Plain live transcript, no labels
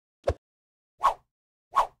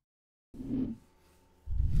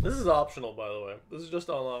This is optional, by the way. This is just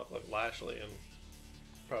to unlock like Lashley and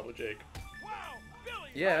probably Jake.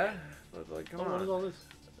 Yeah, but like, come on. What is all this?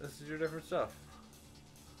 This is your different stuff.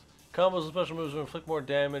 Combos and special moves will inflict more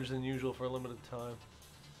damage than usual for a limited time.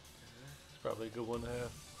 It's probably a good one to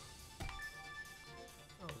have.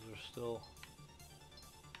 Those are still...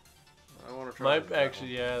 I want to try. Might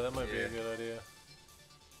actually, yeah, that might be a good idea.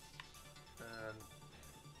 And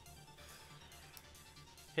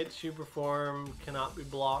hits you perform cannot be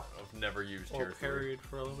blocked I've never used or tier 3. parried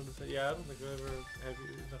for a limited time. Yeah, I don't think I've ever had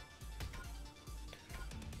you. No.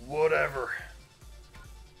 Whatever.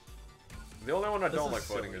 The only one I This don't is like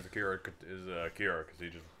fighting silly. is Kira, because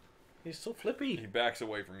He's so flippy. he backs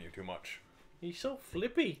away from you too much. He's so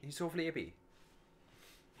flippy. He's so flippy.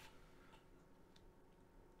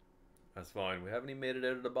 That's fine. We haven't even made it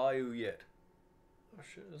out of the bayou yet. Oh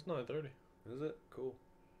shit, it's 9:30. Is it? Cool.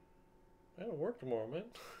 I gotta work tomorrow, man.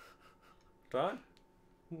 Time?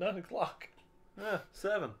 9 o'clock. Yeah,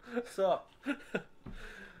 7. Sup? Oh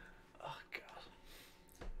god.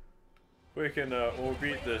 We can, we'll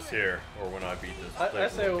beat this here, or when I beat this. I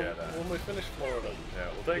say look when, at, when we finish Florida. yeah,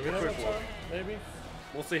 we'll Do take we a have quick that look. time? Maybe.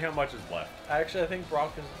 We'll see how much is left. Actually, I think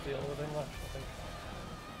Brock is the only thing left. I think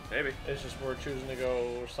Maybe. it's just we're choosing to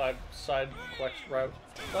go side quest route.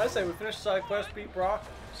 So I say we finish the side quest, beat Brock,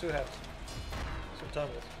 see what happens. See what time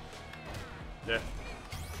it is. Yeah.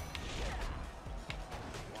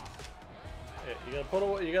 Yeah, you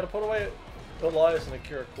gotta put away Elias and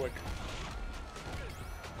Akira quick.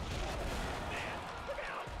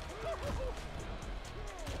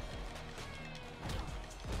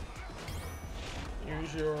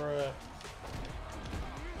 Use your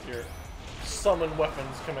summon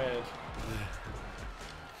weapons command.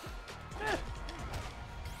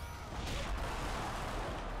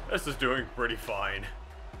 This is doing pretty fine.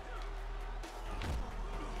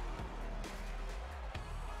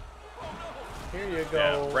 Here you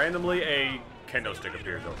go. Yeah, randomly a kendo stick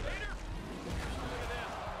appears over there.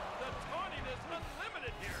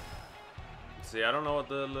 See, I don't know what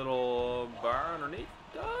the little bar underneath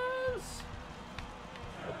does.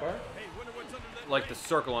 What bar? Like the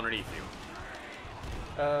circle underneath you.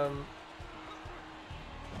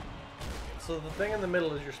 So the thing in the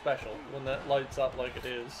middle is your special. When that lights up like it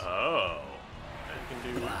is, Oh. you can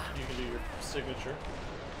do your signature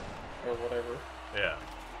or whatever. Yeah.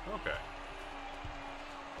 Okay.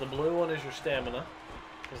 The blue one is your stamina,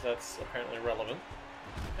 because that's apparently relevant,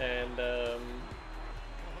 and the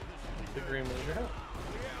green one is your health.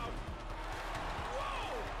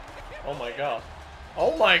 Oh my god!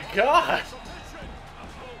 Oh my god!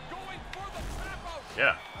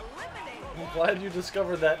 Yeah. I'm glad you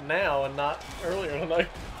discovered that now and not earlier tonight.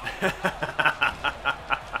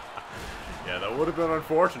 Yeah, that would have been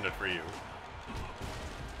unfortunate for you.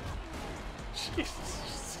 Jesus,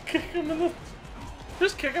 just kick him in the...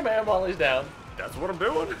 Just kick him out while he's down. That's what I'm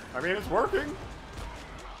doing. I mean, it's working.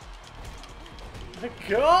 My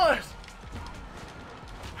god!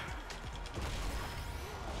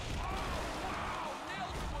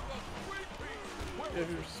 You have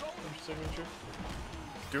your signature.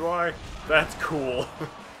 Do I? That's cool.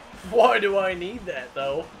 Why do I need that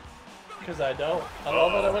though? Because I don't. I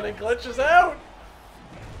love it when it glitches out.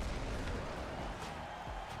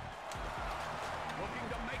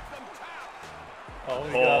 Oh,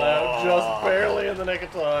 he got out just barely in the nick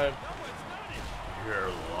of time. You're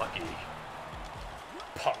lucky.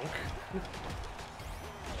 Punk.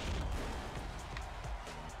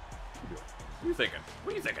 What are you thinking?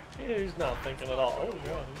 What are you thinking? He's not thinking at all. Oh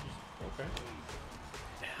god, he's just, okay.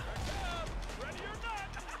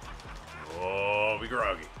 Oh, be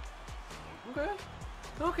groggy. Okay.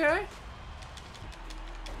 Okay.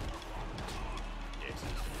 It's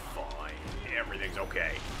fine. Everything's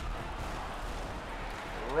okay.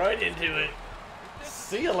 Right into it.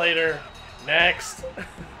 See you later. Next. You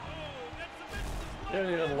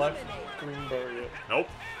haven't even left green bar yet. Nope.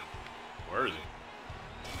 Where is he?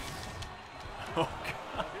 Oh,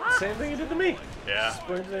 God. Same thing he did to me. Yeah.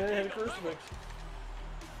 Sprinted in and hit a crucifix.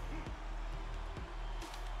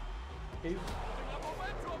 He's...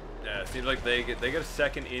 Yeah, it seems like they get a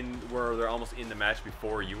second in where they're almost in the match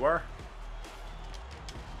before you are.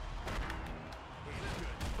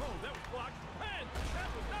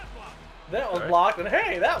 That was blocked, and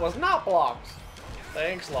hey, that was not blocked.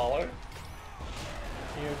 Thanks, Lawler.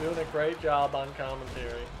 You're doing a great job on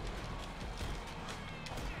commentary.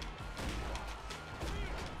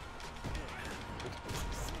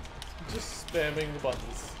 Just spamming the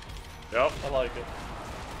buttons. Yep. I like it.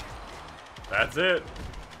 That's it.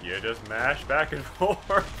 You just mash back and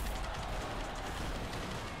forth.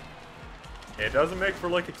 It doesn't make for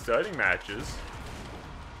like exciting matches.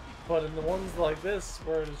 But in the ones like this,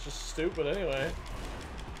 where it's just stupid anyway.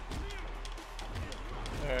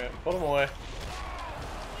 Alright, put him away.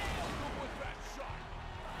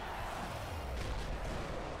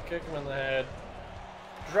 Kick him in the head.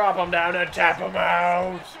 Drop him down and tap him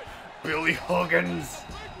out! Billy Huggins!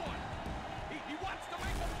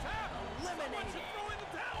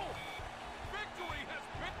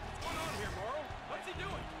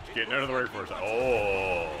 Getting out of the way for a second.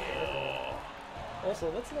 Oh!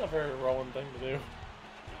 Also, that's not a very Rowan thing to do.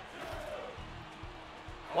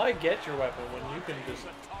 Why get your weapon when you can just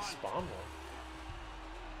spawn one?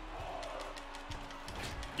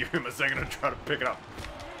 Give him a second to try to pick it up.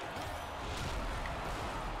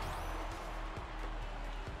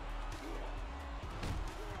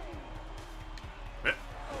 Here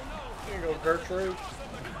you go, Gertrude.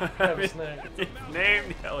 Have a snack.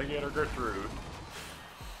 Named Alligator Gertrude.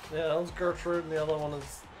 Yeah, that one's Gertrude and the other one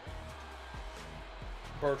is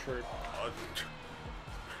Bertrude.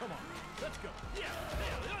 Come on, let's go. Yeah,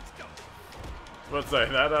 let's go. Let's say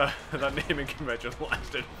that that naming convention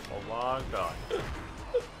lasted a long time.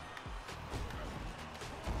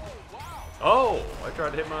 Oh, I tried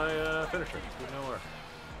to hit my finisher. Didn't know where.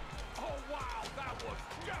 Oh wow, that was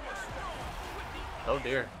devastating. Oh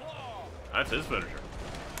dear. That's his finisher.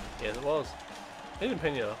 Yes, it was. He didn't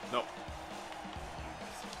pin you though. Nope.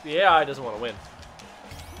 The AI doesn't want to win.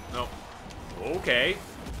 Nope. Okay.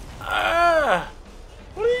 Ah!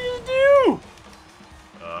 What did you do?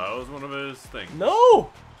 That was one of his things. No!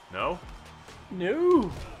 No?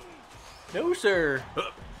 No! No, sir.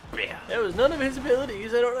 Yeah. That was none of his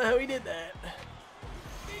abilities. I don't know how he did that.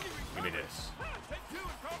 Give me this. Take two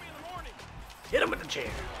and call me in the morning. Hit him with the chair.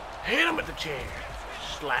 Hit him with the chair.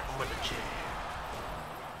 Slap him with the chair.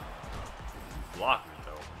 Block me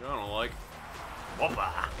though, which I don't like.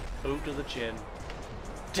 Whoppa. Boot to the chin.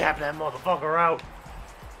 Tap that motherfucker out.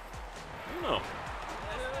 No.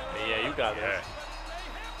 Yeah, you got Yeah. this.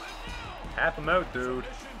 Tap him out, dude.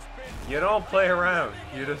 You don't play around.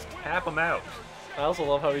 You just tap him out. I also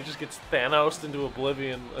love how he just gets Thanos into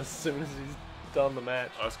oblivion as soon as he's done the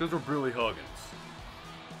match. It's because we're Billy Huggins.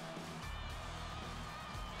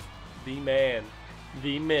 The man.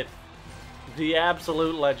 The myth. The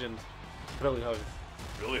absolute legend. Billy Huggins.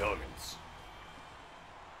 Billy Huggins.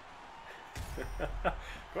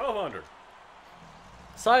 1200.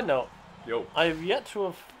 Side note, Yo. I have yet to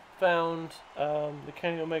have found the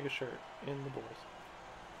Kenny Omega shirt in the boys.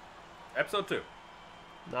 Episode 2.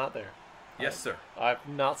 Not there. Yes, sir. I've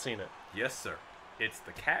not seen it. Yes, sir. It's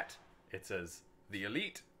the cat. It says the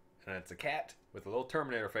Elite, and it's a cat with a little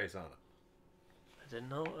Terminator face on it. I didn't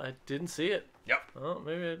know. I didn't see it. Yep. Oh,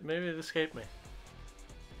 maybe it escaped me.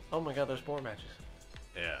 Oh my God, there's more matches.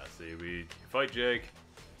 Yeah. See, we fight Jake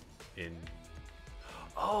in.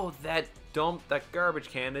 Oh, That garbage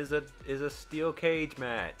can is a steel cage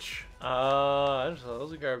match. I just thought it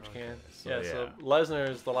was a garbage can. so Yeah, yeah. so Lesnar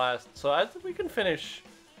is the last. So I think we can finish.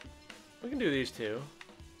 We can do these two,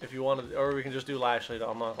 if you wanted, or we can just do Lashley to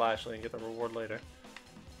unlock Lashley and get the reward later,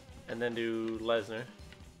 and then do Lesnar.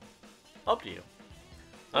 Up to you.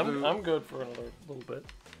 I'm good for another little bit.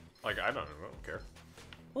 Like I don't care.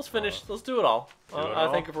 Let's finish. Let's do it all. do it I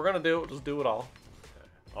all? think if we're gonna do it, let's do it all.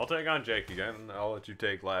 I'll take on Jake again. I'll let you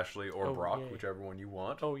take Lashley or Oh, Brock, yay. whichever one you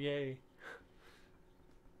want. Oh yay!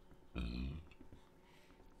 And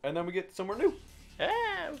then we get somewhere new.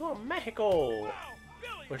 Yeah, we're going to Mexico,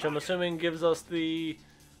 which I'm assuming gives us the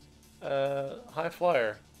high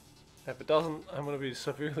flyer. If it doesn't, I'm gonna be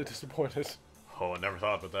severely disappointed. Oh, I never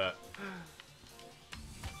thought about that.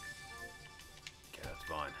 Okay, that's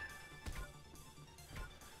fine.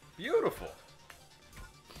 Beautiful.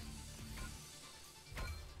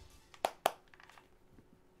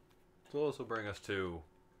 So this will bring us to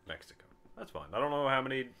Mexico. That's fine. I don't know how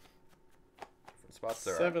many different spots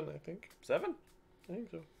there are. 7, I think. 7? I think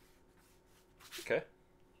so. Okay.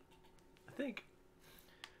 I think.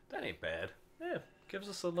 That ain't bad. Yeah, gives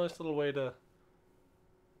us a nice little way to.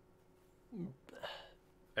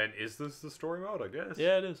 And is this the story mode, I guess?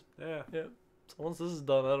 Yeah, it is. Yeah. Yeah. So once this is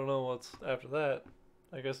done, I don't know what's after that.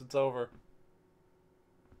 I guess it's over.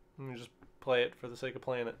 Let me just play it for the sake of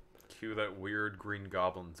playing it. Cue that weird Green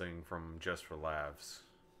Goblin thing from Just for Laughs.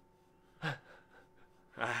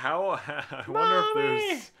 How? I wonder if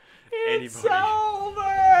there's It's anybody.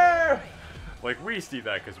 over! Like, we see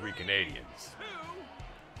that because we Canadians.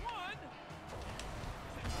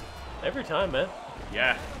 Every time, man.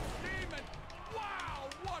 Yeah. Wow,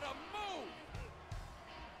 what a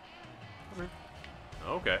move!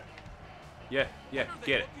 Okay. Yeah,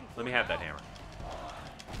 get it. Let me have that hammer.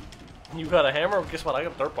 You got a hammer? Guess what? I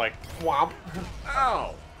got a dirt bike. Womp.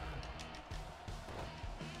 Ow!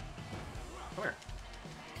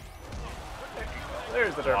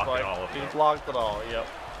 There's the dirt Blocking bike. all of He them. blocked it all. Yep.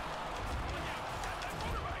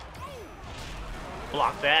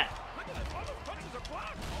 Block that.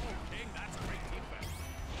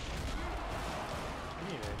 I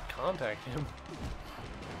didn't even contact him.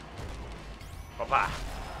 Bye-bye.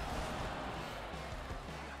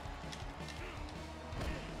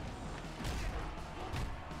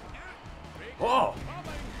 Whoa!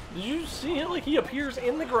 Did you see him? Like, he appears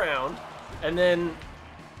in the ground and then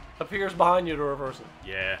appears behind you to reverse it.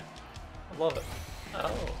 Yeah. I love it.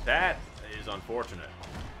 Oh. That is unfortunate.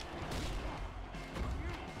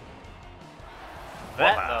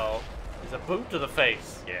 That, Wow. though, is a boot to the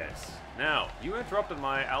face. Yes. Now, you interrupted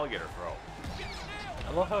my alligator throw.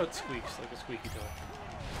 I love how it squeaks like a squeaky toy.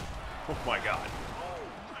 Oh my god.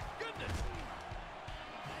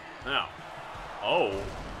 Now. Oh.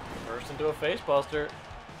 Burst into a face buster.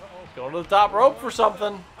 Going to the top rope for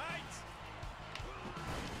something.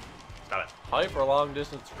 Stop it. Hyper long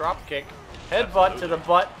distance drop kick. Headbutt to the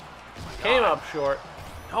butt. Came up short.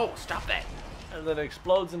 No, stop that. And then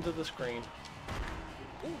explodes into the screen.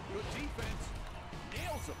 Ooh, good defense.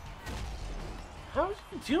 Nails him. How is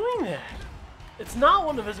he doing that? It's not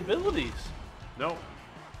one of his abilities. No.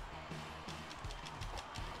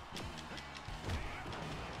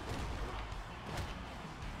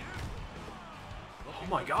 Oh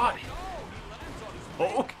my god.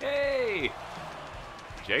 Okay.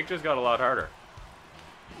 Jake just got a lot harder.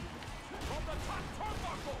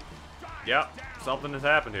 Yep, something has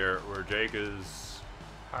happened here where Jake is...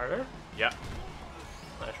 Harder? Yep.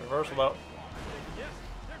 Nice reversal though.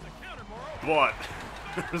 What?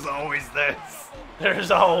 There's always this.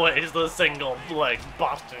 There's always the single leg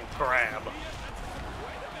Boston Crab.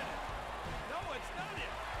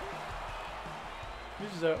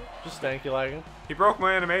 He's just stanky lagging. He broke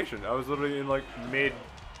my animation. I was literally in like mid...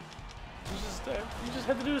 You just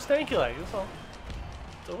had to do a stanky leg, that's all.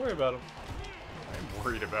 Don't worry about him. I'm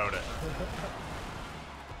worried about it.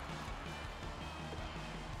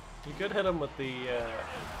 You could hit him with the,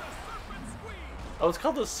 Oh, it's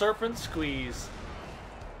called the Serpent Squeeze.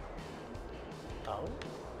 Oh?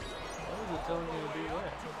 Why was it telling me to do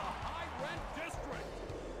that?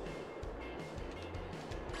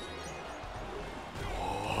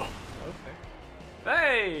 Okay.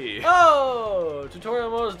 Hey! Oh!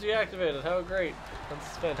 Tutorial mode is deactivated. How great.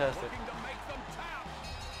 That's fantastic.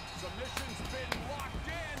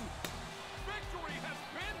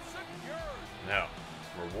 Now,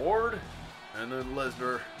 reward, and then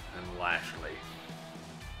Lesnar and Lashley.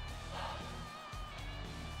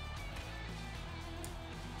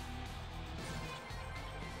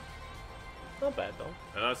 Not bad though.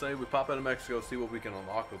 And I say we pop out of Mexico, see what we can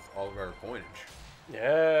unlock with all of our coinage.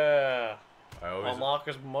 Yeah. I always Unlock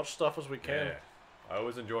as much stuff as we can. Yeah. I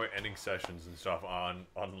always enjoy ending sessions and stuff on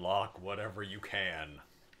unlock whatever you can.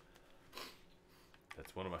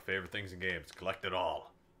 That's one of my favorite things in games. Collect it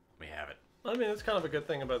all. Let me have it. I mean, it's kind of a good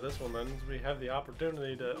thing about this one then, is we have the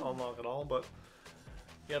opportunity to unlock it all, but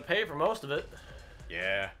you gotta pay for most of it.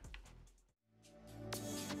 Yeah.